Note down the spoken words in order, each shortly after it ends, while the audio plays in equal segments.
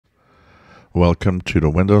Welcome to the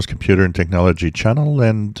Windows Computer and Technology channel,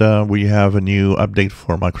 and we have a new update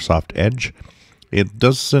for Microsoft Edge. It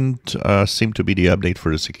doesn't seem to be the update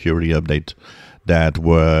for the security update that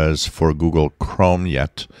was for Google Chrome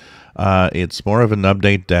yet. It's more of an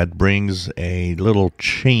update that brings a little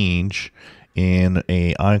change in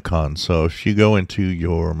a icon. So if you go into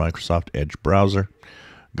your Microsoft Edge browser,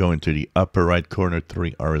 go into the upper right corner,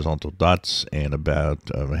 3 horizontal dots, and about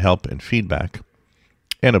help and feedback,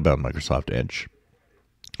 and about Microsoft Edge.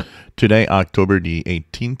 Today, October the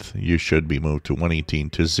 18th, you should be moved to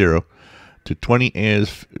 118.0 to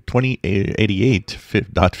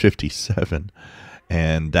 2088.57.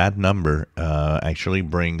 And that number actually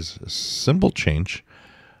brings simple change.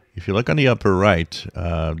 If you look on the upper right,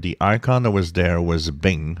 the icon that was there was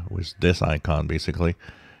Bing, was this icon basically.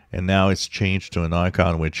 And now it's changed to an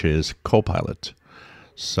icon which is Copilot.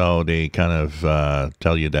 So they kind of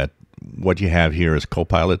tell you that what you have here is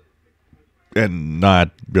Copilot and not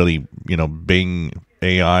really, Bing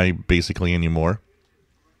AI basically anymore.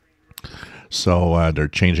 So they're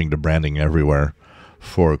changing the branding everywhere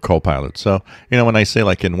for Copilot. So, when I say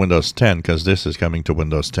like in Windows 10, because this is coming to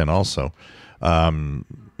Windows 10 also,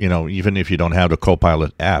 even if you don't have the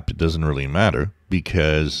Copilot app, it doesn't really matter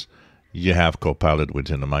because you have Copilot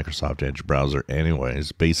within the Microsoft Edge browser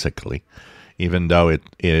anyways, basically. Even though it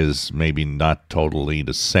is maybe not totally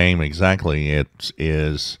the same exactly, it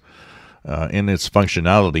is in its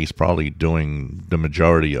functionalities probably doing the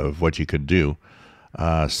majority of what you could do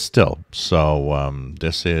still. So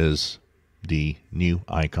this is the new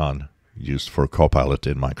icon used for Copilot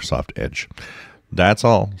in Microsoft Edge. That's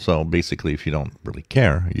all. So basically, if you don't really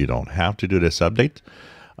care, you don't have to do this update.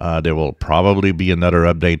 There will probably be another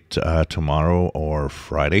update tomorrow or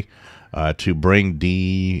Friday to bring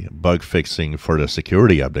the bug fixing for the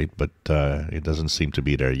security update, but it doesn't seem to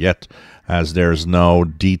be there yet, as there's no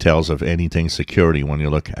details of anything security when you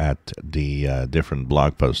look at the different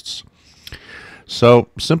blog posts. So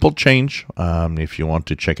simple change if you want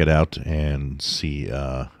to check it out and see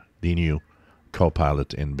the new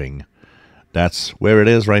Copilot in Bing. That's where it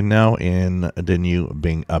is right now in the new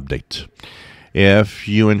Bing update. If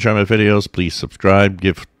you enjoy my videos, please subscribe,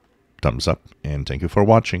 give thumbs up, and thank you for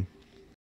watching.